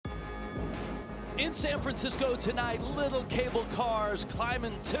In San Francisco tonight, little cable cars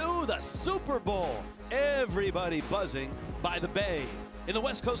climbing to the Super Bowl. Everybody buzzing by the Bay. In the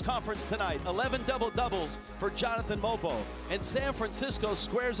West Coast Conference tonight, 11 double-doubles for Jonathan Mobo. And San Francisco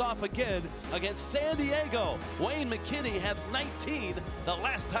squares off again against San Diego. Wayne McKinney had 19 the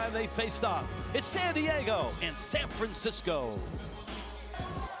last time they faced off. It's San Diego and San Francisco.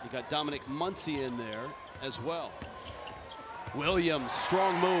 You got Dominic Muncy in there as well. Williams,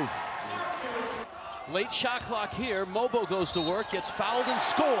 strong move. Late shot clock here. Mobo goes to work, gets fouled and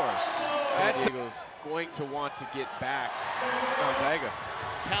scores. That's going to want to get back. Gonzaga.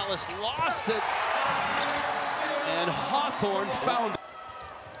 Callis lost it, and Hawthorne found it.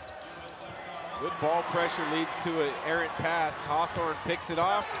 Good ball pressure leads to an errant pass. Hawthorne picks it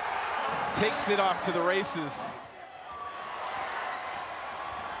off, takes it off to the races.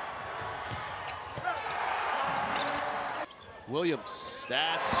 Williams,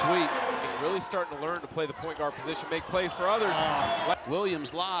 that's sweet. Really starting to learn to play the point guard position, make plays for others.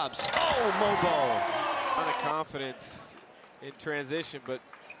 Williams lobs. Oh, Mobo. A lot of confidence in transition, but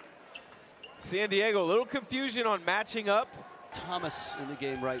San Diego, a little confusion on matching up. Thomas in the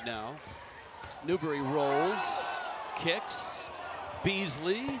game right now. Newberry rolls, kicks.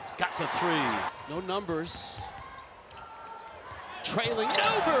 Beasley got the three. No numbers. Trailing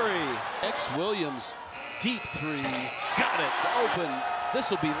Newberry. Williams, deep three. Got it. Open.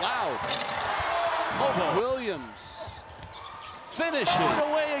 This will be loud. Mobo. Williams. Finishing.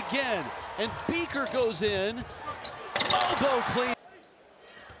 Away again. And Beaker goes in. Mobo clean.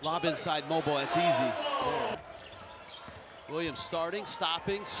 Lob inside Mobo. That's easy. Williams starting,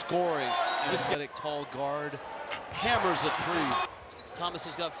 stopping, scoring. This tall guard hammers a three. Thomas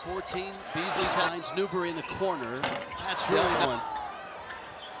has got 14. Beasley finds Newberry in the corner. That's really one.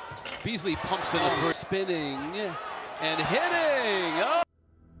 Beasley pumps in a three. Spinning and hitting. Oh!